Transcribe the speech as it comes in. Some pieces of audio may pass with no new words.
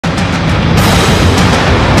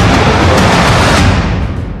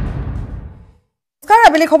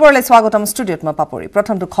আবেলি খবৰলৈ স্বাগতম ষ্টুডিঅ'ত মই পাপৰি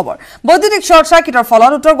প্ৰথমটো খবৰ বৈদ্যুতিক শৰ্ট সাৰ্কিটৰ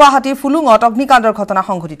ফলত উত্তৰ গুৱাহাটীৰ ফুলুঙত অগ্নিকাণ্ডৰ ঘটনা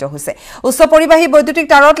সংঘটিত হৈছে উচ্চ পৰিবাহী বৈদ্যুতিক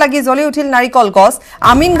তাৰত লাগি জ্বলি উঠিল নাৰিকল গছ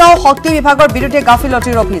আমিনগাঁও শক্তি বিভাগৰ বিৰুদ্ধে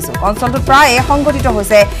গাফিলতিৰ অভিযোগ অঞ্চলটোত প্ৰায় সংঘটিত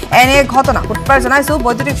হৈছে এনে ঘটনা উত্তৰ জনাইছো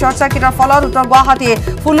বৈদ্যুতিক শৰ্ট সাৰ্কিটৰ ফলত উত্তৰ গুৱাহাটীৰ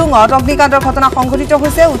ফুলুঙত অগ্নিকাণ্ডৰ ঘটনা সংঘটিত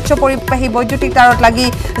হৈছে উচ্চ পৰিবাহী বৈদ্যুতিক তাৰত লাগি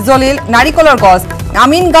জ্বলিল নাৰিকলৰ গছ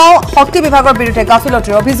আমিনগাঁও শক্তি বিভাগৰ বিৰুদ্ধে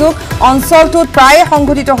গাফিলতিৰ অভিযোগ অঞ্চলটোত প্ৰায়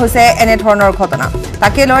সংঘটিত হৈছে এনে ধৰণৰ ঘটনা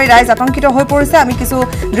তাকে লৈ ৰাইজ আতংকিত হৈ পৰিছে আমি কিছু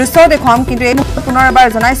দৃশ্য দেখুৱাম কিন্তু এই পুনৰ এবাৰ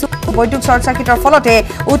জনাইছো বৈদ্যুতিক শৰ্ট সাৰ্কিটৰ ফলতে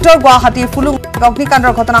উত্তৰ গুৱাহাটীৰ ফুলুং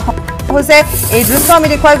অগ্নিকাণ্ডৰ ঘটনা হৈছে এই দৃশ্য আমি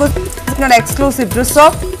দেখুৱাই গৈছো এক্সক্লুসিভ দৃশ্য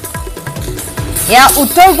এয়া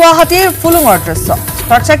উত্তৰ গুৱাহাটীৰ ফুলুঙৰ দৃশ্য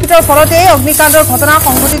শৰ্ট সাৰ্কিটৰ ফলতে অগ্নিকাণ্ডৰ ঘটনা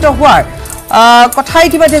সংঘটিত হোৱাৰ কথা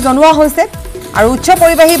ইতিমধ্যে জনোৱা হৈছে আৰু উচ্চ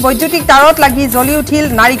পৰিবাহী বৈদ্যুতিক তাৰত লাগি জ্বলি উঠিল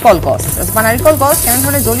নাৰিকল গছ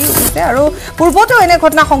কেনেধৰণে জ্বলি উঠিছে আৰু পূৰ্বতেও এনে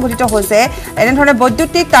ঘটনা সংঘটিত হৈছে এনেধৰণে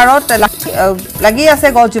বৈদ্যুতিক তাৰত লাগি আছে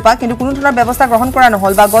গছজোপা কিন্তু কোনো ধৰণৰ ব্যৱস্থা গ্ৰহণ কৰা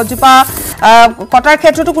নহল বা গছজোপা কটাৰ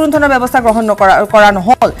ক্ষেত্ৰতো কোনো ধৰণৰ ব্যৱস্থা গ্ৰহণ কৰা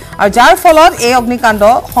নহল আৰু যাৰ ফলত এই অগ্নিকাণ্ড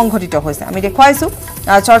সংঘটিত হৈছে আমি দেখুৱাইছো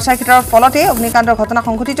শৰ্ট সাৰ্কিটৰ ফলতে অগ্নিকাণ্ডৰ ঘটনা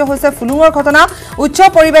সংঘটিত হৈছে ফুলুঙৰ ঘটনা উচ্চ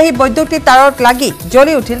পৰিবাহী বৈদ্যুতিক তাৰত লাগি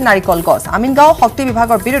জ্বলি উঠিল নাৰিকল গছ আমিনগাঁও শক্তি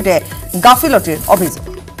বিভাগৰ বিৰুদ্ধে গাফিলতিৰ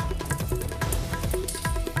অভিযোগ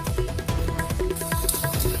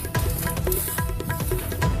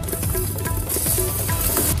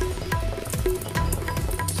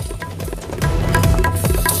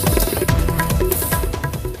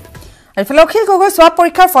অখিল গগৈ স্বাব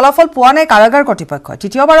পৰীক্ষাৰ ফলাফল পোৱা নাই কাৰাগাৰ কৰ্তৃপক্ষই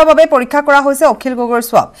তৃতীয়বাৰৰ বাবে পৰীক্ষা কৰা হৈছে অখিল গগৈৰ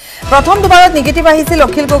স্বাব প্ৰথম দুবাৰত নিগেটিভ আহিছিল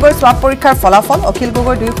অখিল গগৈৰ স্বাব পৰীক্ষাৰ ফলাফল অখিল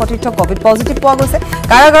গগৈ দুই সতীৰ্থ কোভিড পজিটিভ পোৱা গৈছে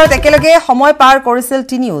কাৰাগাৰত একেলগে সময় পাৰ কৰিছিল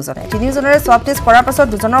তিনিওজনৰে স্বাব টেষ্ট কৰাৰ পাছত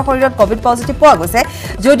দুজনৰ শৰীৰত কোভিড পজিটিভ পোৱা গৈছে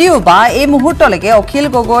যদিও বা এই মুহূৰ্তলৈকে অখিল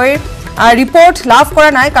গগৈৰ ৰিপৰ্ট লাভ কৰা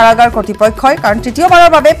নাই কাৰাগাৰ কৰ্তৃপক্ষই কাৰণ তৃতীয়বাৰৰ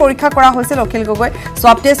বাবে পৰীক্ষা কৰা হৈছিল অখিল গগৈ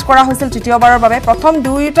স্বাব টেষ্ট কৰা হৈছিল তৃতীয়বাৰৰ বাবে প্ৰথম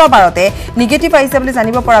দুইটা বাৰতে নিগেটিভ আহিছে বুলি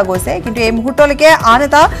জানিব পৰা গৈছে কিন্তু এই মুহূৰ্তলৈকে আন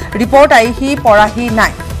এটা ৰিপৰ্ট আহি পৰাহি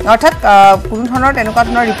নাই অৰ্থাৎ কোনো ধৰণৰ তেনেকুৱা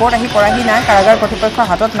ধৰণৰ ৰিপৰ্ট আহি পৰাহি নাই কাৰাগাৰ কৰ্তৃপক্ষৰ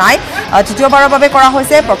হাতত নাই তৃতীয়বাৰৰ বাবে কৰা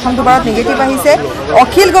হৈছে প্ৰথম দুবাৰত নিগেটিভ আহিছে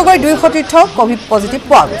অখিল গগৈ দুই সতীৰ্থ কোভিড পজিটিভ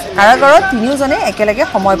পোৱা গৈছে কাৰাগাৰত তিনিওজনে একেলগে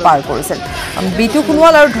সময় পাৰ কৰিছিল বিটু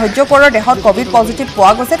সোণোৱাল আৰু ধৈৰ্য কোঁৱৰৰ দেহত কোভিড পজিটিভ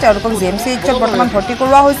পোৱা গৈছে তেওঁলোকক জিএমচিএইচত বৰ্তমান ভৰ্তি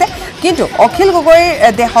কৰোৱা হৈছে কিন্তু অখিল গগৈৰ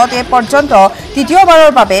দেহত এই পৰ্যন্ত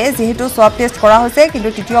তৃতীয়বাৰৰ বাবে যিহেতু স্বাব টেষ্ট কৰা হৈছে কিন্তু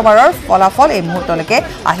তৃতীয়বাৰৰ ফলাফল এই মুহূৰ্তলৈকে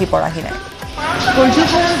আহি পৰাহি নাই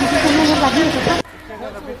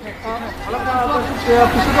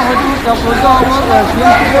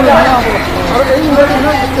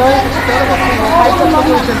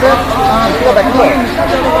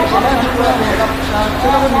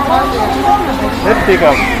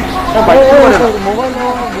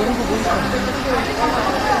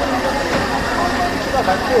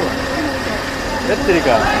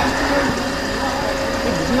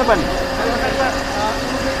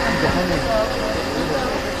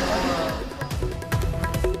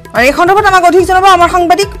আৰু এই সন্দৰ্ভত আমাক অধিক জনাব আমাৰ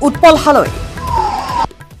সাংবাদিক উৎপল হালৈ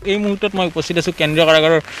এই মুহূৰ্তত মই উপস্থিত আছোঁ কেন্দ্ৰীয়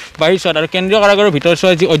কাৰাগাৰৰ বাহিৰত আৰু কেন্দ্ৰীয় কাৰাগাৰৰ ভিতৰত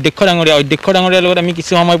চোৱা যি অধ্যক্ষ ডাঙৰীয়াৰ লগত আমি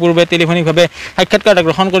কিছু সময় পূৰ্বে টেলিফোনিকভাৱে সাক্ষাৎকাৰ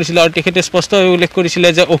গ্ৰহণ কৰিছিলোঁ আৰু তেখেতে স্পষ্টভাৱে উল্লেখ কৰিছিলে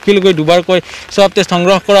যে অখিল গগৈ দুবাৰকৈ স্বাব টেষ্ট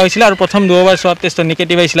সংগ্ৰহ কৰা হৈছিলে আৰু প্ৰথম দুবাৰ স্বাব টেষ্টত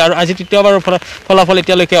নিগেটিভ আহিছিলে আৰু আজি তৃতীয়বাৰৰ ফলাফল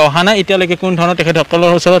এতিয়ালৈকে অহা নাই এতিয়ালৈকে কোনো ধৰণৰ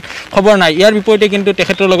তেখেতসকলৰ ওচৰত খবৰ নাই ইয়াৰ বিপৰীতে কিন্তু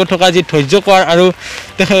তেখেতৰ লগত থকা যি ধৈৰ্য কোঁৱৰ আৰু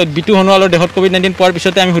তেখেত বিটু সোণোৱালৰ দেহত কোভিড-19 পোৱাৰ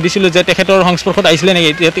পিছতে আমি সুধিছিলোঁ যে তেখেতৰ সংস্পৰ্শত আহিছিলে নেকি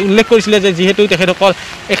উল্লেখ কৰিছিলে যে যিহেতু তেখেতসকল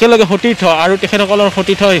একেলগে সতীৰ্থ আৰু তেখেতসকলৰ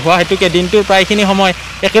সতীৰ্থ হোৱা হেতুকে দিনটোৰ প্ৰায়খিনি সময়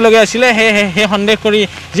একেলগে আছিলে সেই সন্দেহ কৰি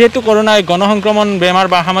যিহেতু কৰোনাই গণসংক্ৰমণ বেমাৰ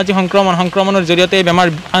বা সামাজিক সংক্ৰমণৰ জৰিয়তে এই বেমাৰ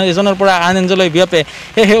এজনৰ পৰা আন এজনলৈ বিয়পে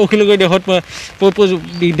সেই অখিল গগৈৰ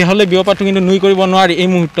দেহলৈ বিয়পাটো কিন্তু নুই কৰিব নোৱাৰি এই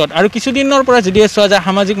মুহূৰ্তত আৰু কিছুদিনৰ পৰা যদিও চোৱা যায়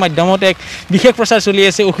সামাজিক মাধ্যমত এক বিশেষ প্ৰচাৰ চলি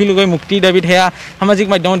আছে অখিল গগৈ মুক্তিৰ দাবীত সেয়া সামাজিক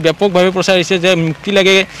মাধ্যমত ব্যাপকভাৱে প্ৰচাৰ হৈছে যে মুক্তি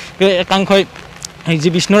লাগে একাংশই যি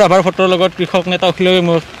বিষ্ণু ৰাভাৰ ফটোৰ লগত কৃষক নেতা অখিল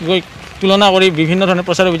গগৈ তুলনা কৰি বিভিন্ন ধৰণৰ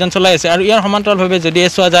প্ৰচাৰ অভিযান চলাই আছে আৰু ইয়াৰ সমান্তৰালভাৱে যদি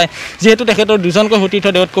চোৱা যায় যিহেতু তেখেতৰ দুজনকৈ সতীৰ্থ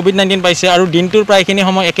দেহত কোভিড-19 পাইছে আৰু দিনটোৰ প্ৰায়খিনি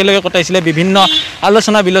সময় একেলগে কটাইছিলে বিভিন্ন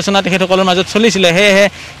আলোচনা বিলোচনা তেখেতসকলৰ মাজত চলিছিলে সেয়েহে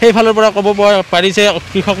সেইফালৰ পৰা ক'ব পাৰি যে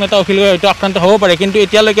কৃষক নেতা অখিল গগৈ হয়তো আক্ৰান্ত হ'ব পাৰে কিন্তু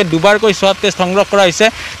এতিয়ালৈকে দুবাৰকৈ স্বাব টেষ্ট সংগ্ৰহ কৰা হৈছে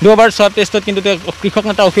দুবাৰ স্বাব টেষ্টত কিন্তু কৃষক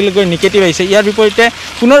নেতা অখিল গগৈ নিগেটিভ আহিছে ইয়াৰ বিপৰীতে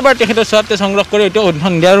পুনৰবাৰ তেখেতৰ স্বাব টেষ্ট সংগ্ৰহ কৰি হয়তো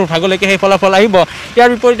সন্ধিয়াৰ ভাগলৈকে সেই ফলাফল আহিব ইয়াৰ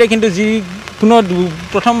বিপৰীতে কিন্তু যি পুনৰ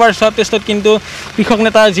প্ৰথমবাৰ স্বাব টেষ্টত কিন্তু কৃষক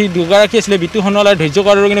নেতা যি দুগৰাকী আছিলে বিতু সোণোৱালৰ ধৈৰ্য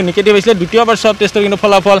কৰাৰো কিন্তু নিগেটিভ আহিছিলে দ্বিতীয়বাৰ স্বাব টেষ্টৰ কিন্তু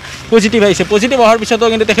ফলাফল পজিটিভ আহিছে পজিটিভ হোৱাৰ পিছতো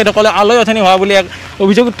কিন্তু তেখেতসকলে আলৈ অথনি হোৱা বুলি এক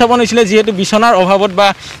অভিযোগ উত্থাপন হৈছিলে যিহেতু বিচনাৰ অভাৱত বা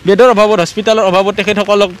বেডৰ অভাৱত হস্পিটেলৰ অভাৱত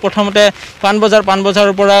তেখেতসকলক প্ৰথমতে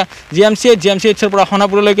পাণবজাৰৰ পৰা জিএমচিএইচৰ পৰা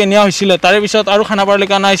খানাপুৰলৈকে নিয়া হৈছিলে তাৰে পিছত আৰু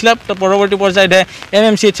খানাপাৰালৈকে অনা হৈছিলে পৰৱৰ্তী পৰ্যায়ত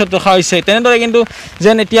এমএমচিএইচত ৰখা হৈছে তেনেদৰে কিন্তু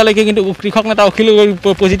যেন এতিয়ালৈকে কিন্তু কৃষক নেতা অখিল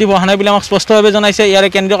পজিটিভ হোৱা নাই বুলি আমাক স্পষ্টভাৱে জনাইছে ইয়াৰে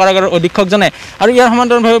কেন্দ্ৰীয় কাৰাগাৰৰ অধীক্ষকজনে আৰু ইয়াৰ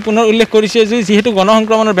সমান্তৰালভাৱে পুনৰ উল্লেখ কৰিছে যে যিহেতু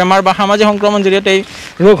গণসংক্ৰমণৰ বেমাৰ বা সামাজিক সংক্ৰমণ জৰিয়তে এই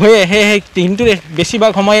ৰোগ হৈ সেয়েহে দিনটোৰ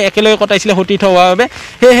বেছিভাগ সময় একেলগে কটাইছিলে সতীৰ্থ হোৱাৰ বাবে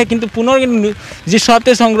সেয়েহে কিন্তু পুনৰ কিন্তু যি স্বাব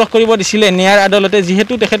টেষ্ট সংগ্ৰহ কৰিব দিছিলে ন্যায়ৰ আদালতে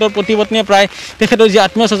যিহেতু তেখেতৰ প্ৰতিপত্নীয়ে প্ৰায় তেখেতৰ যি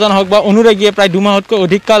আত্মীয় স্বজন হওক বা অনুৰাগীয়ে প্ৰায় 2 মাহতকৈ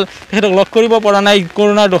অধিক কাল তেখেতক লগ কৰিব পৰা নাই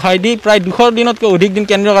কৰোণাৰ দোহাই দি প্ৰায় 200 দিনতকৈ অধিক দিন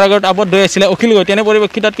কেন্দ্ৰীয় কাৰাগাৰত আবদ্ধ হৈ আছিলে অখিল গগৈ তেনে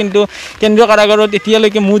পৰিপ্ৰেক্ষিতত কিন্তু কেন্দ্ৰীয় কাৰাগাৰত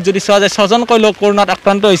এতিয়ালৈকে মুঠ যদি চোৱা যায় 6 জনকৈ লোক কৰোণাত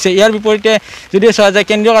আক্ৰান্ত হৈছে ইয়াৰ বিপৰীতে যদি চোৱা যায়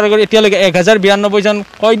কেন্দ্ৰীয় কাৰাগাৰত এতিয়ালৈকে 1092 জন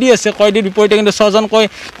কয়দী আছে কয়দীৰ বিপৰীতে কিন্তু 6 জনকৈ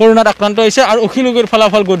কৰোণাত আক্ৰান্ত হৈছে আৰু অখিল গগৈৰ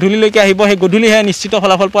ফলাফল গধূলিলৈকে আহিব সেই গধূলিহে নিশ্চিত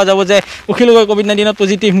ফলাফল পোৱা যাব যে অখিল গগৈ কোভিড-19ত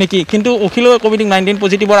পজিটিভ নেকি কিন্তু অখিল গগৈ কোভিড-19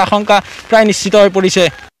 পজিটিভৰ আশংকা প্ৰায় নিশ্চিত হৈ পৰিছে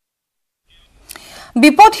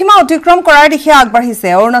বিপদ সীমা অতিক্ৰম কৰাৰ দিশে আগবাঢ়িছে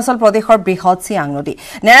অৰুণাচল প্ৰদেশৰ বৃহৎ চিয়াং নদী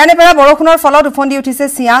নেৰানেপেৰা বৰষুণৰ ফলত উফন্দি উঠিছে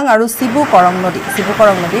চিয়াং আৰু শিবু কৰং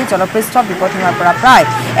নদীৰ জলপৃষ্ঠ বিপদ সীমাৰ পৰা প্ৰায়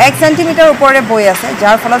 1 সেণ্টিমিটাৰ ওপৰেৰে বৈ আছে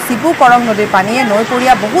যাৰ ফলত শিবু কৰং নদীৰ পানীয়ে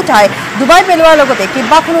নৈপৰীয়া বহু ঠাই ডুবাই পেলোৱাৰ লগতে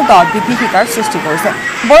কেইবাখনো গাঁৱত বিভীষিকাৰ সৃষ্টি কৰিছে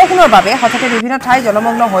বৰষুণৰ বাবে হঠাতে বিভিন্ন ঠাই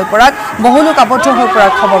জলমগ্ন হৈ পৰাত বহু লোক আবদ্ধ হৈ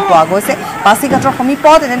পৰাৰ খবৰ পোৱা গৈছে পাছিঘাটৰ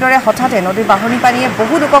সমীপত এনেদৰে হঠাতে নদীৰ বাঢ়নী পানীয়ে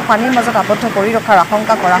বহু লোকক পানীৰ মাজত আবদ্ধ কৰি ৰখাৰ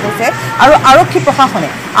আশংকা কৰা হৈছে আৰু আৰক্ষী প্ৰশাসনে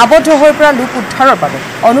আবদ্ধ হৈ পৰা লোক উদ্ধাৰৰ বাবে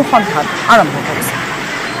অনুসন্ধান আৰম্ভ কৰিছে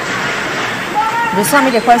দৃশ্য আমি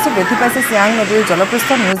দেখুৱাইছো বৃদ্ধি পাইছে চিয়াং নদীৰ জলপৃষ্ঠ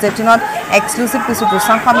নিউজ 18ত এক্সক্লুচিভ কিছু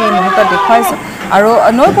দৃশ্যাংশ আমি এই মুহূৰ্তত দেখুৱাইছো আৰু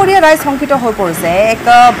নৈপৰীয়া ৰাইজ শংকিত হৈ পৰিছে এক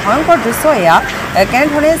ভয়ংকৰ দৃশ্য এয়া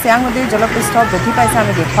কেনেধৰণে চিয়াং নদীৰ জলপৃষ্ঠ বৃদ্ধি পাইছে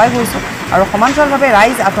আমি দেখুৱাই গৈছোঁ আৰু সমান্তৰালভাৱে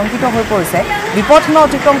ৰাইজ আতংকিত হৈ পৰিছে বিপদসীমা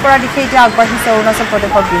অতিক্ৰম কৰাৰ দিশে এতিয়া আগবাঢ়িছে অৰুণাচল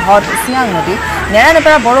প্ৰদেশৰ বৃহৎ চিয়াং নদী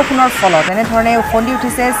নেৰানেপেৰা বৰষুণৰ ফলত এনেধৰণে উফন্দি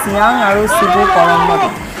উঠিছে চিয়াং আৰু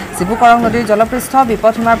শিবু কৰং নদীৰ জলপৃষ্ঠ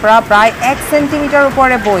বিপদসীমাৰ পৰা প্ৰায় 1 সেণ্টিমিটাৰ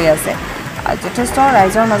ওপৰেৰে বৈ আছে যথেষ্ট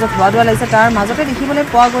ৰাইজৰ মাজত হোৱা দোৱা লাগিছে তাৰ মাজতে দেখিবলৈ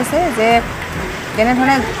পোৱা গৈছে যে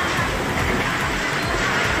কেনেধৰণে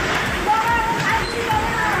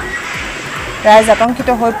ৰাইজ আতংকিত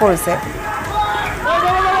হৈ পৰিছে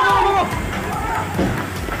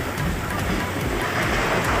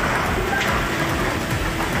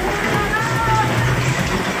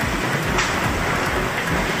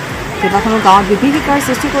কেইবাখনো গাঁৱত বিভীষিকাৰ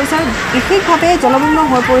সৃষ্টি কৰিছে আৰু বিশেষভাৱে জলমগ্ন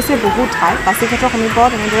হৈ পৰিছে বহু ঠাই পাছিঘাটৰ সমীপত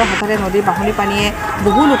এনেদৰে হঠাতে নদীৰ বাঢ়নী পানীয়ে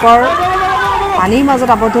বহু লোকৰ পানীৰ মাজত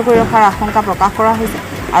আবদ্ধ কৰি ৰখাৰ আশংকা প্ৰকাশ কৰা হৈছে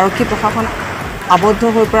আৰক্ষী প্ৰশাসন আবদ্ধ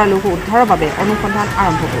হৈ পৰা লোক উদ্ধাৰৰ বাবে অনুসন্ধান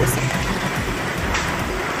আৰম্ভ কৰিছে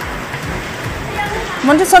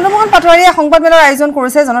মন্ত্ৰী চন্দ্ৰমোহন পাটোৱাৰীয়ে সংবাদমেলৰ আয়োজন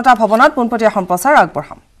কৰিছে জনতা ভৱনত পোনপটীয়া সম্প্ৰচাৰ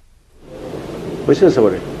আগবঢ়াম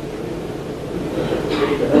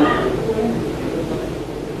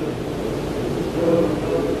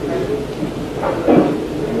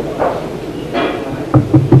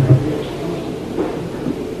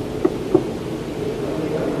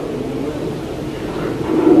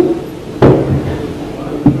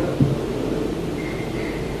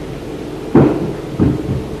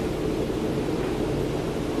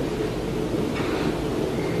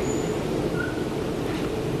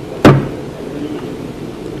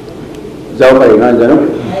যাব পাৰি নহয় জানো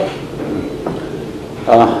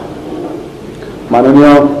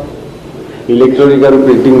মাননীয় ইলেক্ট্ৰনিক আৰু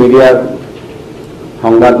প্ৰিণ্টিং মিডিয়াৰ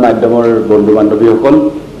সংবাদ মাধ্যমৰ বন্ধু বান্ধৱীসকল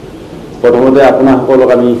প্ৰথমতে আপোনাসকলক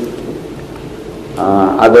আমি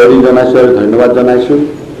আদৰণি জনাইছোঁ আৰু ধন্যবাদ জনাইছোঁ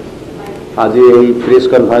আজি এই প্ৰেছ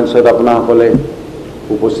কনফাৰেন্সত আপোনাসকলে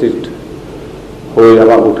উপস্থিত হৈ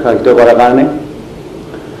আমাক উৎসাহিত কৰাৰ কাৰণে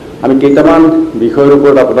আমি কেইটামান বিষয়ৰ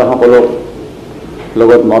ওপৰত আপোনাসকলক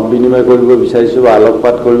লগত মত বিনিময় কৰিব বিচাৰিছোঁ বা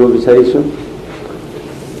আলোকপাত কৰিব বিচাৰিছোঁ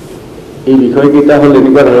এই বিষয়কেইটা হ'ল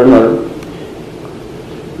এনেকুৱা ধৰণৰ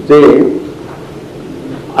যে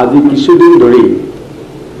আজি কিছুদিন ধৰি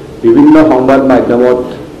বিভিন্ন সংবাদ মাধ্যমত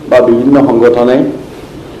বা বিভিন্ন সংগঠনে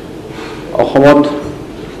অসমত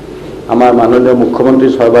আমাৰ মাননীয় মুখ্যমন্ত্ৰী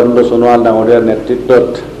সৰ্বানন্দ সোণোৱাল ডাঙৰীয়াৰ নেতৃত্বত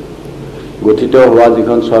গঠিত হোৱা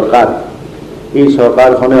যিখন চৰকাৰ এই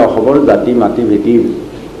চৰকাৰখনে অসমৰ জাতি মাটি ভেটিৰ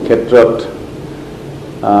ক্ষেত্ৰত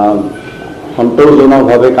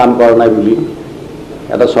সন্তোষজনকভাৱে কাম কৰা নাই বুলি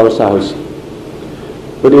এটা চৰ্চা হৈছে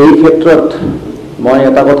গতিকে এই ক্ষেত্ৰত মই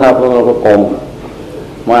এটা কথা আপোনালোকক কওঁ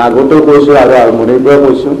মই আগতেও কৈছোঁ আৰু আৰম্ভণিৰ পৰা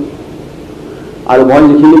কৈছোঁ আৰু মই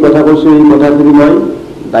যিখিনি কথা কৈছোঁ এই কথাখিনি মই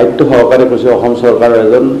দায়িত্ব সহকাৰে কৈছোঁ অসম চৰকাৰৰ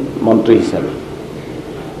এজন মন্ত্ৰী হিচাপে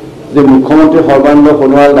যে মুখ্যমন্ত্ৰী সৰ্বানন্দ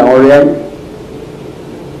সোণোৱাল ডাঙৰীয়াই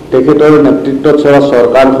তেখেতৰ নেতৃত্বত চলা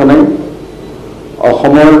চৰকাৰখনে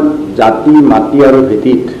অসমৰ জাতি মাটি আৰু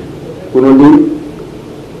ভেটিত কোনোদিন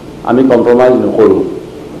আমি কম্প্ৰমাইজ নকৰোঁ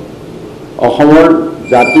অসমৰ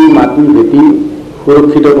জাতি মাটি ভেটি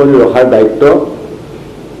সুৰক্ষিত কৰি ৰখাৰ দায়িত্ব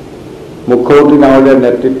মুখ্যমন্ত্ৰী ডাঙৰীয়াৰ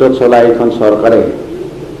নেতৃত্বত চলা এইখন চৰকাৰে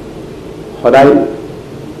সদায়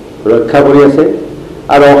ৰক্ষা কৰি আছে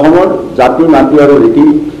আৰু অসমৰ জাতি মাটি আৰু ভেটি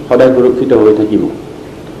সদায় সুৰক্ষিত হৈ থাকিব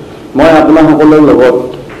মই আপোনাৰ সকলৰ লগত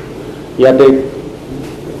ইয়াতে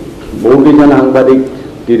বহুকেইজন সাংবাদিক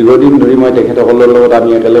দীৰ্ঘদিন ধৰি মই তেখেতসকলৰ লগত আমি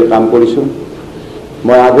একেলগে কাম কৰিছোঁ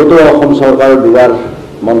মই আগতেও অসম চৰকাৰৰ দুবাৰ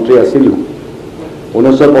মন্ত্ৰী আছিলোঁ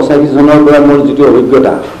 1985 চনৰ পৰা মোৰ যিটো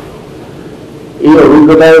অভিজ্ঞতা এই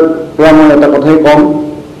অভিজ্ঞতাৰ পৰা মই এটা কথাই ক'ম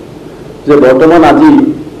যে বৰ্তমান আজি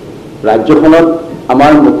ৰাজ্যখনত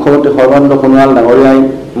আমাৰ মুখ্যমন্ত্ৰী সৰ্বানন্দ সোণোৱাল ডাঙৰীয়াই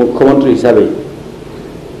মুখ্যমন্ত্ৰী হিচাপে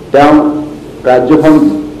তেওঁ ৰাজ্যখন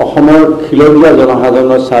অসমৰ খিলঞ্জীয়া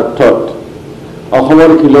জনসাধাৰণৰ স্বাৰ্থত অসমৰ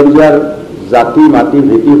খিলঞ্জীয়াৰ জাতি মাটি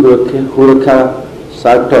ভেটি সুৰক্ষা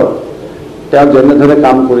স্বাৰ্থত তেওঁ যেনেদৰে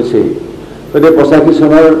কাম কৰিছে গতিকে 85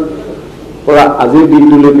 চনৰ পৰা আজিৰ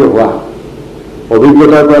দিনটোলৈকে হোৱা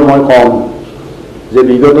অভিজ্ঞতাৰ পৰা মই ক'ম যে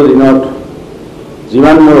বিগত দিনত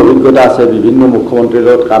যিমান মোৰ অভিজ্ঞতা আছে বিভিন্ন মুখ্যমন্ত্ৰীৰ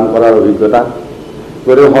লগত কাম কৰাৰ অভিজ্ঞতা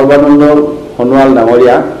গতিকে সৰ্বানন্দ সোণোৱাল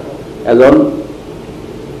ডাঙৰীয়া এজন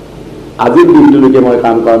আজিৰ দিনটোলৈকে মই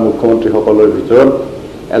কাম কৰা মুখ্যমন্ত্ৰীসকলৰ ভিতৰত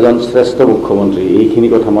এজন শ্ৰেষ্ঠ মুখ্যমন্ত্ৰী এইখিনি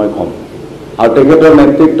কথা মই ক'ম আৰু তেখেতৰ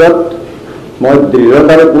নেতৃত্বত মই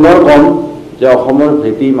দৃঢ়তাৰে পুনৰ ক'ম যে অসমৰ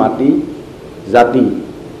ভেটি মাটি জাতি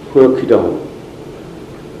সুৰক্ষিত হ'ব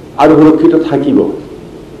আৰু সুৰক্ষিত থাকিব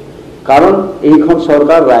কাৰণ এইখন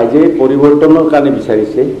চৰকাৰ ৰাইজে পৰিৱৰ্তনৰ কাৰণে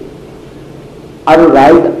বিচাৰিছে আৰু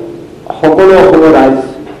ৰাইজ সকলো অসমৰ ৰাইজ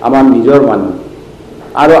আমাৰ নিজৰ মানুহ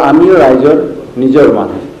আৰু আমিও ৰাইজৰ নিজৰ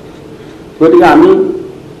মানুহ গতিকে আমি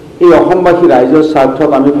এই অসমবাসী ৰাইজৰ স্বাৰ্থত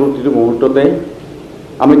আমি প্ৰতিটো মুহূৰ্ততে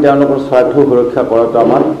আমি তেওঁলোকৰ স্বাৰ্থ সুৰক্ষা কৰাটো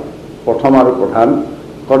আমাৰ প্ৰথম আৰু প্ৰধান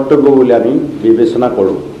কৰ্তব্য বুলি আমি বিবেচনা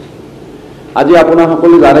কৰোঁ আজি আপোনাৰ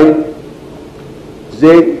সকলো জানে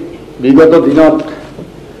যে বিগত দিনত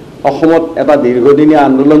অসমত এটা দীৰ্ঘদিনীয়া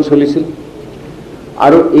আন্দোলন চলিছিল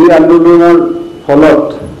আৰু এই আন্দোলনৰ ফলত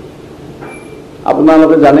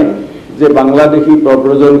আপোনালোকে জানে যে বাংলাদেশী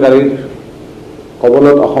প্ৰব্ৰজনকাৰীৰ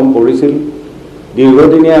কবলত অসম পৰিছিল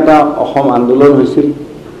দীৰ্ঘদিনীয়া এটা অসম আন্দোলন হৈছিল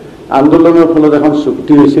আন্দোলনৰ ফলত এখন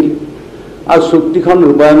চুক্তি হৈছিল আৰু চুক্তিখন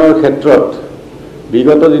ৰূপায়ণৰ ক্ষেত্ৰত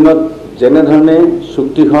বিগত দিনত যেনেধৰণে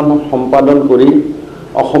চুক্তিখন সম্পাদন কৰি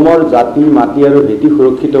অসমৰ জাতি মাটি আৰু ভেটি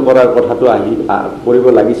সুৰক্ষিত কৰাৰ কথাটো কৰিব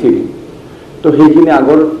লাগিছিল তো সেইখিনি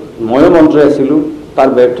আগৰ ময়ো মন্ত্ৰী আছিলোঁ তাৰ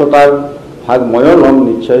ব্যৰ্থতাৰ ভাগ ময়ো ল'ম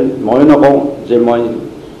নিশ্চয় মই নকওঁ যে মই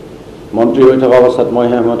মন্ত্ৰী হৈ থকা অৱস্থাত মই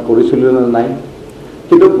সেই সময়ত কৰিছিলোঁ নে নাই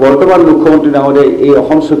কিন্তু বৰ্তমান মুখ্যমন্ত্ৰী ডাঙৰীয়াই এই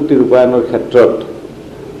অসম চুক্তি ৰূপায়ণৰ ক্ষেত্ৰত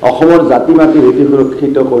অসমৰ জাতি মাটি ভেটি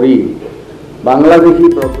সুৰক্ষিত কৰি বাংলাদেশী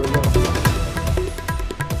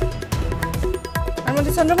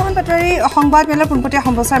চন্দ্ৰমোহন পাটোৱাৰী সংবাদ মেলৰ পোনপটীয়া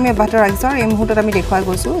সম্প্ৰচাৰ আমি অব্যাহত ৰাখিছোঁ আৰু এই মুহূৰ্তত আমি দেখুৱাই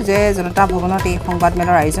গৈছোঁ যে জনতা ভৱনত এই সংবাদ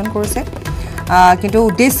মেলৰ আয়োজন কৰিছে কিন্তু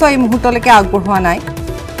উদ্দেশ্য এই মুহূৰ্তলৈকে আগবঢ়োৱা নাই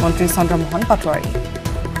মন্ত্ৰী চন্দ্ৰমোহন পাটোৱাৰী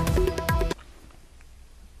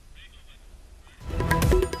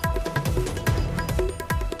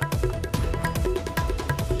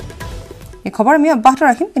এই খবৰ আমি অব্যাহত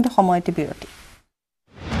ৰাখিম কিন্তু সময়তে বিৰতি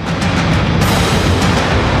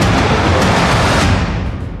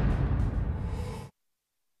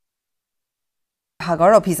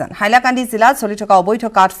ভাগৰ অভিযান হাইলাকান্দি জিলাত চলি থকা অবৈধ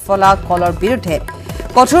কাঠফলা কলৰ বিৰুদ্ধে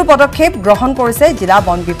কঠোৰ পদক্ষেপ গ্ৰহণ কৰিছে জিলা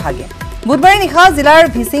বন বিভাগে বুধবাৰে নিশা জিলাৰ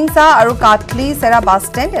ভিচিংচা আৰু কাটলি চেৰা বাছ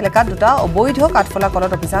ষ্টেণ্ড এলেকাত দুটা অবৈধ কাঠফলা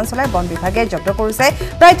কলত অভিযান চলাই বন বিভাগে জব্দ কৰিছে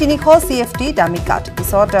প্ৰায় 300 CFT দামী কাঠ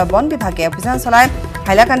পিছত বন বিভাগে অভিযান চলাই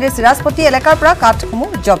হাইলাকান্দিৰ চিৰাজপতি এলেকাৰ পৰা কাঠসমূহ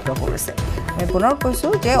জব্দ কৰিছে আমি পুনৰ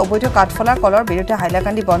কৈছোঁ যে অবৈধ কাঠফলা কলৰ বিৰুদ্ধে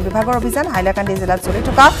হাইলাকান্দি বন বিভাগৰ অভিযান হাইলাকান্দি জিলাত চলি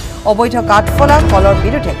থকা অবৈধ কাঠফলা কলৰ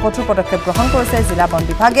বিৰুদ্ধে কঠোৰ পদক্ষেপ গ্ৰহণ কৰিছে জিলা বন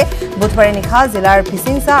বিভাগে বুধবাৰে নিশা জিলাৰ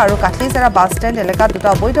ভিচিংচা আৰু কাটলিচেৰা বাছ ষ্টেণ্ড এলেকাত দুটা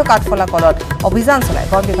অবৈধ কাঠফলা কলত অভিযান চলাই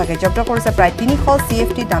বন বিভাগে জব্দ কৰিছে প্ৰায় 300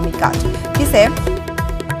 CFT দামী কাঠ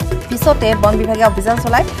পিছতে বন বিভাগে অভিযান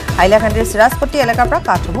চলাই হাইলাকান্দিৰ চিৰাজপতি এলেকাৰ পৰা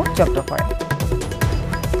কাঠসমূহ জব্দ কৰে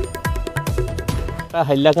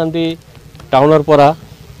হাইলাকান্দি টাউনৰ পৰা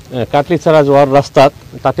কাটলিচেৰা যোৱাৰ ৰাস্তাত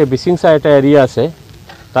তাতে বিচিংচা এটা এৰিয়া আছে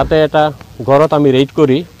তাতে এটা ঘৰত আমি ৰেড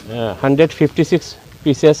কৰি 156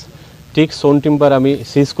 পিচেছ টিক সোন টিম্বাৰ আমি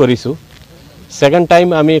সিজ কৰিছোঁ সেকেন্ড টাইম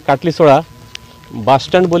আমি কাটলিচেৰা বাছ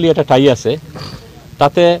ষ্টেণ্ড বুলি এটা ঠাই আছে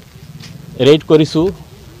তাতে ৰেড কৰিছোঁ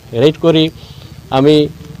ৰেড কৰি আমি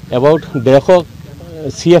এবাউট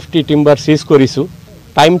 150 CFT টিম্বাৰ সিজ কৰিছোঁ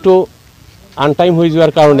টাইমটো আনটাইম হৈ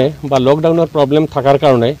যোৱাৰ কাৰণে বা লকডাউনৰ প্ৰব্লেম থকাৰ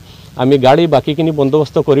কাৰণে আমি গাড়ী বাকীখিনি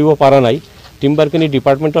বন্দোবস্ত কৰিব পৰা নাই টিম্বাৰখিনি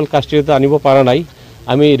ডিপাৰ্টমেণ্টেল কাষ্টডিতে আনিব পৰা নাই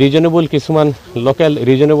আমি ৰিজনেবল কিছুমান লোকেল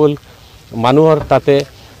ৰিজনেবল মানুহৰ তাতে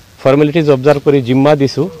ফৰ্মেলিটিজ অবজাৰ্ভ কৰি জিম্মা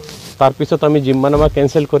দিছোঁ তাৰপিছত আমি জিম্মানামা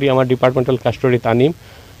কেনচেল কৰি আমাৰ ডিপাৰ্টমেণ্টেল কাষ্টডিত আনিম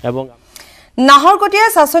এবং নাহৰকটীয়া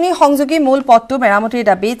সাসনী সংযোগী মূল পথটো মেৰামতিৰ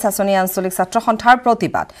দাবীত সাসনী আঞ্চলিক ছাত্ৰ সন্থাৰ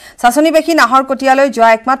প্ৰতিবাদ সাসনীবাসী নাহৰকটীয়ালৈ যোৱা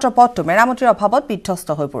একমাত্ৰ পথটো মেৰামতিৰ অভাৱত বিধ্বস্ত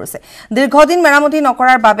হৈ পৰিছে দীৰ্ঘদিন মেৰামতি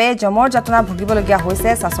নকৰাৰ বাবে জমৰ যাতনা ভুগিবলগীয়া হৈছে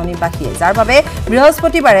সাসনীবাসীয়ে যাৰ বাবে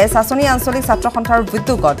বৃহস্পতিবাৰে সাসনী আঞ্চলিক ছাত্ৰ সন্থাৰ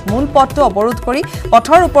উদ্যোগত মূল পথটো অৱৰোধ কৰি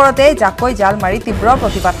পথৰ ওপৰতে জাকৈ জাল মাৰি তীব্ৰ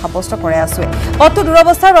প্ৰতিবাদ সাব্যস্ত কৰে আছে পথটো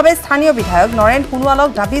দুৰৱস্থাৰ বাবে স্থানীয় বিধায়ক নৰেন সোণোৱালক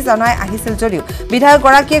দাবী জনাই আহিছিল যদিও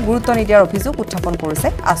বিধায়কগৰাকীয়ে গুৰুত্ব নিদিয়াৰ অভিযোগ উত্থাপন কৰিছে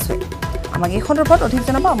আছে আমাক এই সন্দৰ্ভত অধিক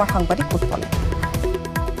জনাব আমাৰ সাংবাদিক উৎপল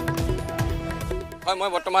হয়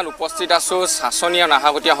মই বৰ্তমান উপস্থিত আছো সাসনী আৰু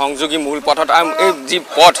নাহৰকটীয়া সংযোগী মূল পথত এই যি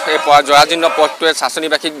পথ এই জৰাজীৰ্ণ পথটোৱে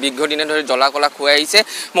সাসনীবাসীক দীৰ্ঘদিনে ধৰি জ্বলা-কলা খুৱাই আহিছে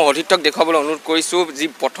মই অধিকতক দেখুৱাবলৈ অনুৰোধ কৰিছোঁ যি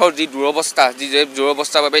পথৰ যি দুৰৱস্থা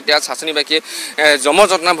দুৰৱস্থাৰ বাবে এতিয়া সাসনীবাসীয়ে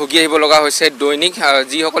যমযন্ত্ৰণা ভুগি আহিব লগা হৈছে দৈনিক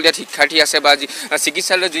যিসকল ইয়াত শিক্ষাৰ্থী আছে বা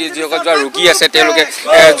চিকিৎসালয়ত যিসকল যোৱা ৰোগী আছে তেওঁলোকে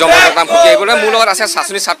যমযন্ত্ৰণা ভুগি আহিবলৈ মোৰ লগত আছে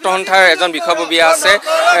সাসনী ছাত্ৰ সন্থাৰ এজন বিষয়ববীয়া আছে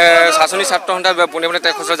সাসনী ছাত্ৰ সন্থাৰ পোনে পোনে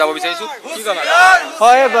তেওঁক যাব বিচাৰিছোঁ কি ক'বা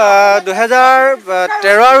হয়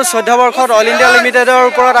 2013 আৰু 14 বৰ্ষত অইল ইণ্ডিয়া লিমিটেডৰ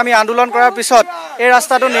ওপৰত আমি আন্দোলন কৰাৰ পিছত এই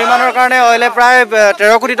ৰাস্তাটো নিৰ্মাণৰ কাৰণে অইলে প্ৰায়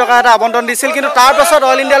 13 কোটি টকা এটা আবণ্টন দিছিল কিন্তু তাৰ পাছত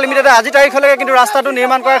অইল ইণ্ডিয়া লিমিটেডে আজি তাৰিখলৈকে কিন্তু ৰাস্তাটো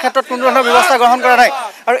নিৰ্মাণ কৰাৰ ক্ষেত্ৰত কোনো ধৰণৰ ব্যৱস্থা গ্ৰহণ কৰা নাই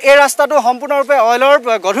আৰু এই ৰাস্তাটো সম্পূৰ্ণৰূপে অইলৰ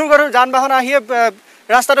গধুৰ যান বাহন আহি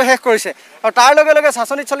ৰাস্তাটো শেষ কৰিছে আৰু তাৰ লগে লগে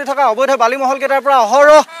সাসনীত চলি থকা অবৈধ বালি মহলকেইটাৰ পৰা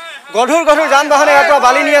অহৰহ গধুৰ যান বাহন ইয়াৰ পৰা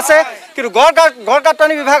বালি নি আছে কিন্তু গড়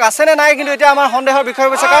কাটনি বিভাগ আছে নে নাই কিন্তু এতিয়া আমাৰ সন্দেহৰ বিষয়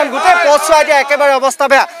হৈছে কাৰণ গোটেই পথছোৱা এতিয়া একেবাৰে অৱস্থা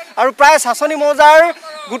বেয়া আৰু প্ৰায় সাসনী মৌজাৰ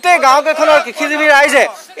গোটেই গাঁওকেইখনৰ কৃষিজীৱী ৰাইজে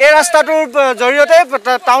এই ৰাস্তাটোৰ জৰিয়তে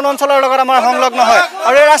টাউন অঞ্চলৰ লগত আমাৰ সংলগ্ন হয়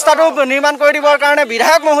আৰু এই ৰাস্তাটো নিৰ্মাণ কৰি দিবৰ কাৰণে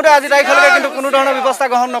বিধায়ক মহোদয় আজি তাৰিখলৈকে কিন্তু কোনো ধৰণৰ ব্যৱস্থা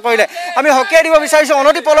গ্ৰহণ নকৰিলে আমি সকীয়াই দিব বিচাৰিছোঁ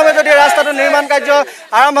অনতি পলমে যদি ৰাস্তাটো নিৰ্মাণ কাৰ্য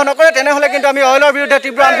আৰম্ভ নকৰে তেনেহ'লে কিন্তু আমি অইলৰ বিৰুদ্ধে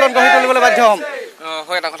তীব্ৰ আন্দোলন গঢ়ি তুলিবলৈ বাধ্য হ'ম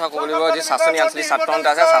হয় এটা কথা ক'ব লাগিব যে সাসনী আঞ্চলিক ছাত্ৰ সন্থা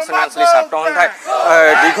আছে সাসনী আঞ্চলিক ছাত্ৰ সন্থাই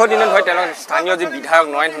দীৰ্ঘদিনে ধৰি তেওঁলোক স্থানীয় যি বিধায়ক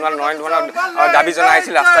নৰেন সোণোৱালক দাবী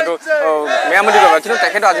জনাইছিল ৰাস্তাটো মেৰামতি কৰিব কিন্তু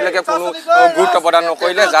তেখেতে আজিলৈকে কোনো গুৰুত্ব প্ৰদান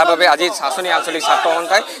নকৰিলে যাৰ বাবে আজি সাসনী আঞ্চলিক ছাত্ৰ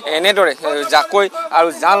সন্থাই এনেদৰে জাকৈ আৰু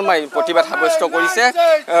জাল মাৰি প্ৰতিবাদ সাব্যস্ত কৰিছে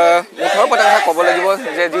মুঠৰ ওপৰত কথা ক'ব লাগিব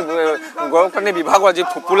যে যি গড়কাটনি বিভাগৰ যি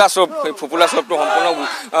ফুপুলা চব সেই ফুপুলা চবটো সম্পূৰ্ণ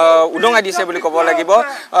উদঙাই দিছে বুলি ক'ব লাগিব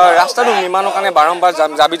ৰাস্তাটো নিৰ্মাণৰ কাৰণে বাৰম্বাৰ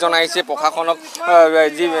দাবী জনাইছে প্ৰশাসনক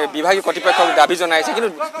যি বিভাগীয় কৰ্তৃপক্ষক দাবী জনাইছে কিন্তু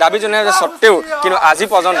দাবী জনাই সত্ত্বেও কিন্তু আজি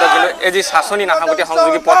পৰ্যন্ত কিন্তু এই যি সাসনী নাহৰকটীয়া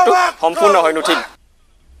সংযোগী পথটো সম্পূৰ্ণ হৈ নুঠিল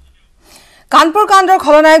কানপুৰ কাণ্ডৰ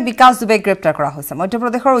খলনায়ক বিকাশ দুবেক গ্ৰেপ্তাৰ কৰা হৈছে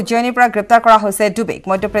মধ্যপ্ৰদেশৰ উজ্জয়িনীৰ পৰা গ্ৰেপ্তাৰ কৰা হৈছে দুবেক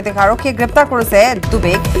মধ্যপ্ৰদেশ আৰক্ষীয়ে গ্ৰেপ্তাৰ কৰিছে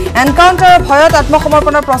দুবেক এনকাউণ্টাৰৰ ভয়ত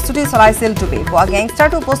আত্মসমৰ্পণৰ প্ৰস্তুতি চলাইছিল দুবেক হোৱা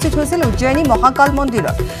গেংষ্টাৰটো উপস্থিত হৈছিল উজ্জয়িনী মহাকাল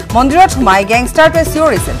মন্দিৰত সোমাই গেংষ্টাৰটোৱে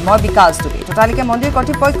চিঞৰিছিল মই বিকাশ দুবেক ততালিকে মন্দিৰ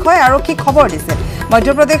কৰ্তৃপক্ষই আৰক্ষীক খবৰ দিছিল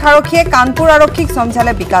মধ্যপ্ৰদেশ আৰক্ষীয়ে কানপুৰ আৰক্ষীক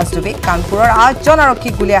সমঝালে বিকাশ দুবেক কানপুৰৰ 8জন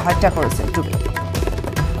আৰক্ষীক গুলীয়াই হত্যা কৰিছিল দুবেক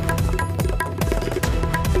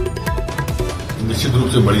निश्चित रूप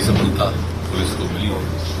से बड़ी सफलता पुलिस को मिली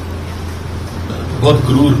बहुत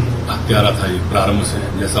क्रूर हत्यारा था ये प्रारंभ से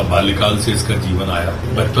जैसा बाल्यकाल से इसका जीवन आया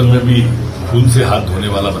बचपन में भी खून से हाथ धोने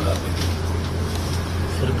वाला बताते थे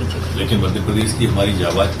लेकिन मध्य प्रदेश की हमारी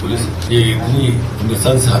जाबाज पुलिस ये इतनी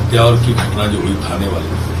नृशंस हत्या और की घटना जो हुई थाने वाली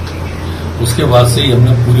उसके बाद से ही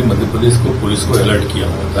हमने पूरे मध्य प्रदेश को पुलिस को अलर्ट किया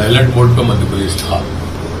हुआ था अलर्ट मोड पर मध्य प्रदेश था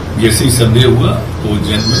जैसे ही संदेह हुआ तो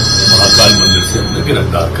उज्जैन में महाकाल मंदिर से हमने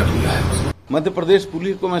गिरफ्तार कर लिया है मध्य प्रदेश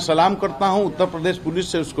पुलिस को मैं सलाम करता हूं उत्तर प्रदेश पुलिस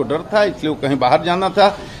से उसको डर था इसलिए वो कहीं बाहर जाना था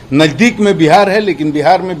नजदीक में बिहार है लेकिन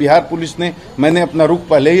बिहार में बिहार पुलिस ने मैंने अपना रुख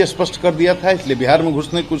पहले ही स्पष्ट कर दिया था इसलिए बिहार में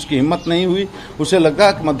घुसने की उसकी हिम्मत नहीं हुई उसे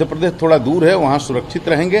लगा कि मध्य प्रदेश थोड़ा दूर है वहां सुरक्षित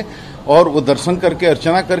रहेंगे और वो दर्शन करके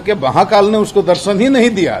अर्चना करके महाकाल ने उसको दर्शन ही नहीं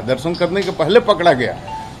दिया दर्शन करने के पहले पकड़ा गया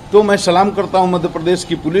तो मैं सलाम करता हूं मध्य प्रदेश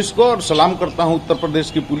की पुलिस को और सलाम करता हूं उत्तर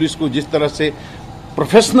प्रदेश की पुलिस को जिस तरह से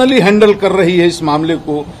प्रोफेशनली हैंडल कर रही है इस मामले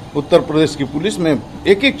को उत्तर प्रदेश की पुलिस में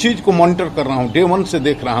एक एक चीज को मॉनिटर कर रहा हूं डे 1 से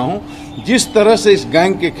देख रहा हूं जिस तरह से इस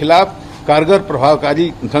गैंग के खिलाफ कारगर प्रभावकारी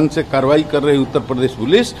ढंग से कार्रवाई कर रही उत्तर प्रदेश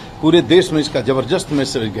पुलिस पूरे देश में इसका जबरदस्त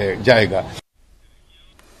मैसेज जाएगा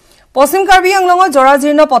পশ্চিম কাৰ্বি আংলঙৰ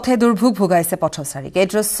জৰাজীৰ্ণ পথে দুৰ্ভোগ ভোগাইছে পথচাৰীক। এই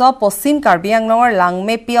দৃশ্য পশ্চিম কাৰ্বি আংলঙৰ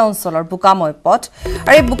লাংমেপিয়া অঞ্চলৰ বোকাময় পথ।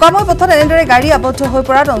 আৰু এই বোকাময় পথত এনেদৰে গাড়ী আবদ্ধ হৈ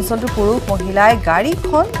পৰাত অঞ্চলটোৰ পুৰুষ মহিলাই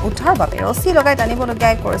গাড়ীখন উঠাৰ বাবে ৰছী লগাই টানিবলগীয়া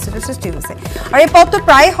এক পৰিস্থিতিৰ সৃষ্টি হৈছে। আৰু এই পথটো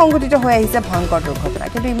প্ৰায় সংঘটিত হৈ আহিছে ভয়ংকৰ দুৰ্ঘটনা,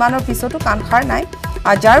 কিন্তু ইমানৰ পিছতো কাণসাৰ নাই।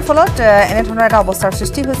 আৰু যাৰ ফলত এনেধৰণৰ এটা অৱস্থাৰ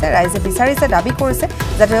সৃষ্টি হৈছে। ৰাইজে বিচাৰিছে, দাবী কৰিছে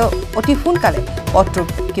যাতে অতি সোনকালে পথটোৰ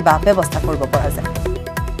কিবা ব্যৱস্থা কৰিব পৰা যায়।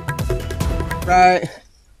 প্ৰায়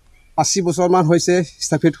 80 বছৰমান হৈছে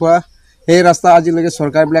স্থাপিত হোৱা সেই ৰাস্তা আজিলৈকে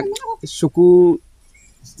চৰকাৰবিলাক চকু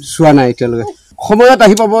চোৱা নাই। এতিয়ালৈকে সময়ত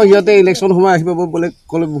আহি পাব, সিহঁতে ইলেকশ্যন সময় আহি পাব বোলে,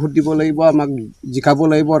 ক'লে ভোট দিব লাগিব, আমাক জিকাব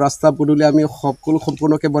লাগিব, ৰাস্তা পদূলি আমি সকলো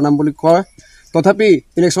সম্পূৰ্ণকৈ বনাম বুলি কয়। তথাপি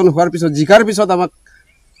ইলেকশ্যন হোৱাৰ পিছত, জিকাৰ পিছত আমাক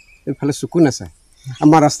এইফালে চকু নাচায়।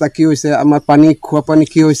 আমাৰ ৰাস্তা কি হৈছে, আমাৰ পানী, খোৱা পানী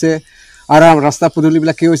কি হৈছে, আৰু ৰাস্তা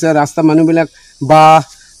পদূলিবিলাক কি হৈছে, ৰাস্তা মানুহবিলাক বা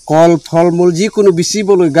কল, ফল মূল যিকোনো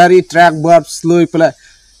বেচিবলৈ গাড়ী, ট্ৰাক, বাছ লৈ পেলাই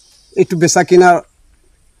এইটো বেচা কিনাৰ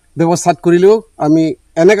ব্যৱস্থাত কৰিলেও আমি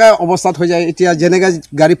এনেকুৱা অৱস্থাত হৈ যায়। এতিয়া যেনেকৈ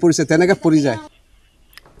গাড়ী পৰিছে তেনেকৈ পৰি যায়।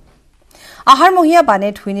 আহাৰমহীয়া বানে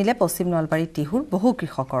ধুই নিলে পশ্চিম নলবাৰী টিহুৰ বহু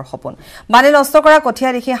কৃষকৰ সপোন। বানে নষ্ট কৰা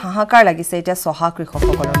কঠীয়া দেখি হাহাকাৰ লাগিছে এতিয়া চহা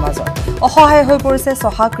কৃষকসকলৰ মাজত। অসহায় হৈ পৰিছে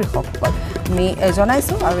চহা কৃষকসকল। আমি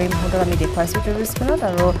জনাইছোঁ আৰু এই মুহূৰ্তত আমি দেখুৱাইছোঁ টিভি স্ক্ৰীণত।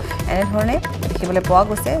 আৰু এনেধৰণে দেখিবলৈ পোৱা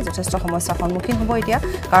গৈছে যথেষ্ট সমস্যাৰ সন্মুখীন হ'ব এতিয়া,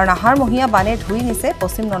 কাৰণ আহাৰমহীয়া বানে ধুই নিছে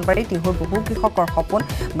পশ্চিম নলবাৰী টিহুৰ বহু কৃষকৰ সপোন।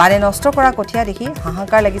 বানে নষ্ট কৰা কঠীয়া দেখি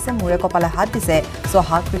হাহাকাৰ লাগিছে, মূৰে কপালে হাত দিছে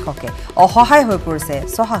চহা কৃষকে। অসহায় হৈ পৰিছে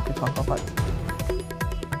চহা কৃষকসকল।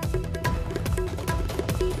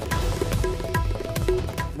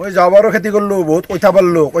 মই যোৱাবাৰো খেতি কৰিলোঁ, বহুত কঠীয়া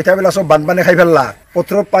পালোঁ, কঠীয়াবিলাক চব বানপানী খাই পেলালা,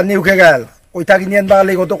 পথাৰত পানী শুকাই গ'ল, কঠীয়া কিনি আনিব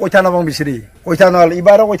গ'লে কতো কঠীয়া নাপাওঁ বিচাৰি, কঠীয়া নহ'ল।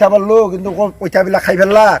 এইবাৰো কঠীয়া পালোঁ, কিন্তু কঠীয়াবিলাক খাই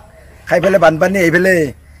পেলালা, খাই পেলাই বানপানী আহি পেলাই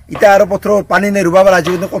এতিয়া আৰু পথাৰত পানী নাই, ৰুব পৰা আজি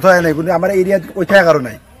কিন্তু কঠীয়া নাই, কিন্তু আমাৰ এৰিয়াত কঠীয়া কাৰো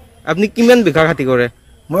নাই। আপুনি কিমান বিঘা খেতি কৰে?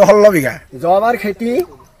 মই 16 বিঘা। যোৱাবাৰ খেতি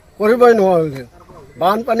কৰিবই নহ'ল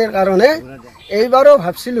বানপানীৰ কাৰণে। এইবাৰো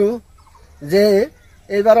ভাবছিলোঁ যে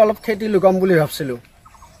এইবাৰ অলপ খেতি লগাম বুলি ভাবছিলোঁ,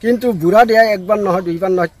 কিন্তু বুঢ়া দিয়া একবাৰ নহয়,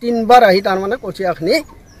 দুইবাৰ নহয়, 3বাৰ আহি তাৰমানে কঠীয়াখিনি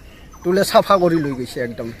তোলে চাফা কৰি লৈ গৈছে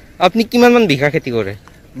একদম। আপুনি কিমানমান বিঘা খেতি কৰে?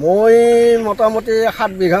 মই মোটামুটি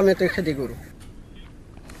 7 বিঘা মেটে খেতি কৰোঁ।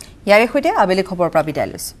 ইয়াৰে সৈতে আবেলি খবৰৰ পৰা বিদায়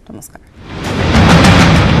লৈছোঁ। নমস্কাৰ।